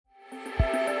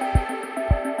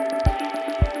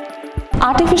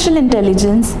Artificial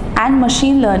intelligence and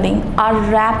machine learning are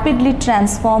rapidly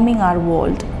transforming our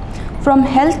world, from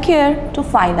healthcare to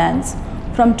finance,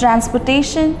 from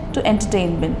transportation to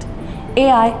entertainment.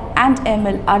 AI and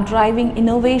ML are driving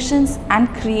innovations and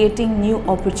creating new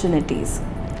opportunities.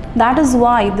 That is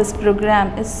why this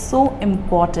program is so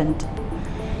important.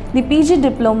 The PG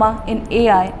Diploma in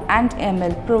AI and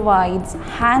ML provides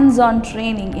hands-on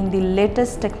training in the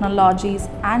latest technologies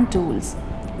and tools,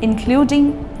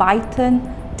 including Python,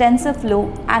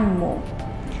 TensorFlow, and more.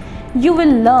 You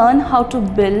will learn how to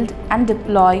build and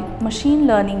deploy machine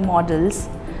learning models,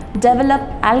 develop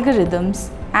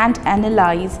algorithms, and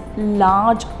analyze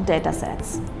large data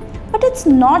sets. But it's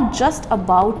not just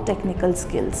about technical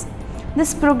skills.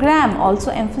 This program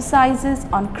also emphasizes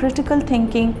on critical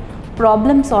thinking,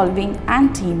 problem solving,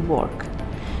 and teamwork.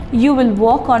 You will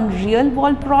work on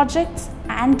real-world projects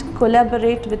and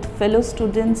collaborate with fellow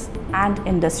students and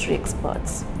industry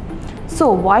experts. So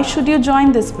why should you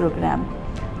join this program?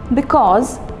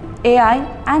 Because AI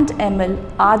and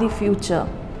ML are the future,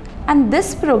 and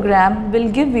this program will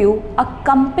give you a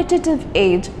competitive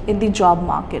edge in the job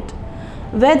market.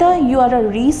 Whether you are a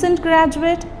recent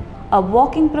graduate, a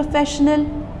working professional,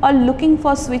 or looking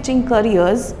for switching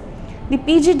careers, the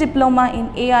PG Diploma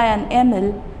in AI and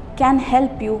ML can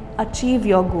help you achieve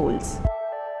your goals.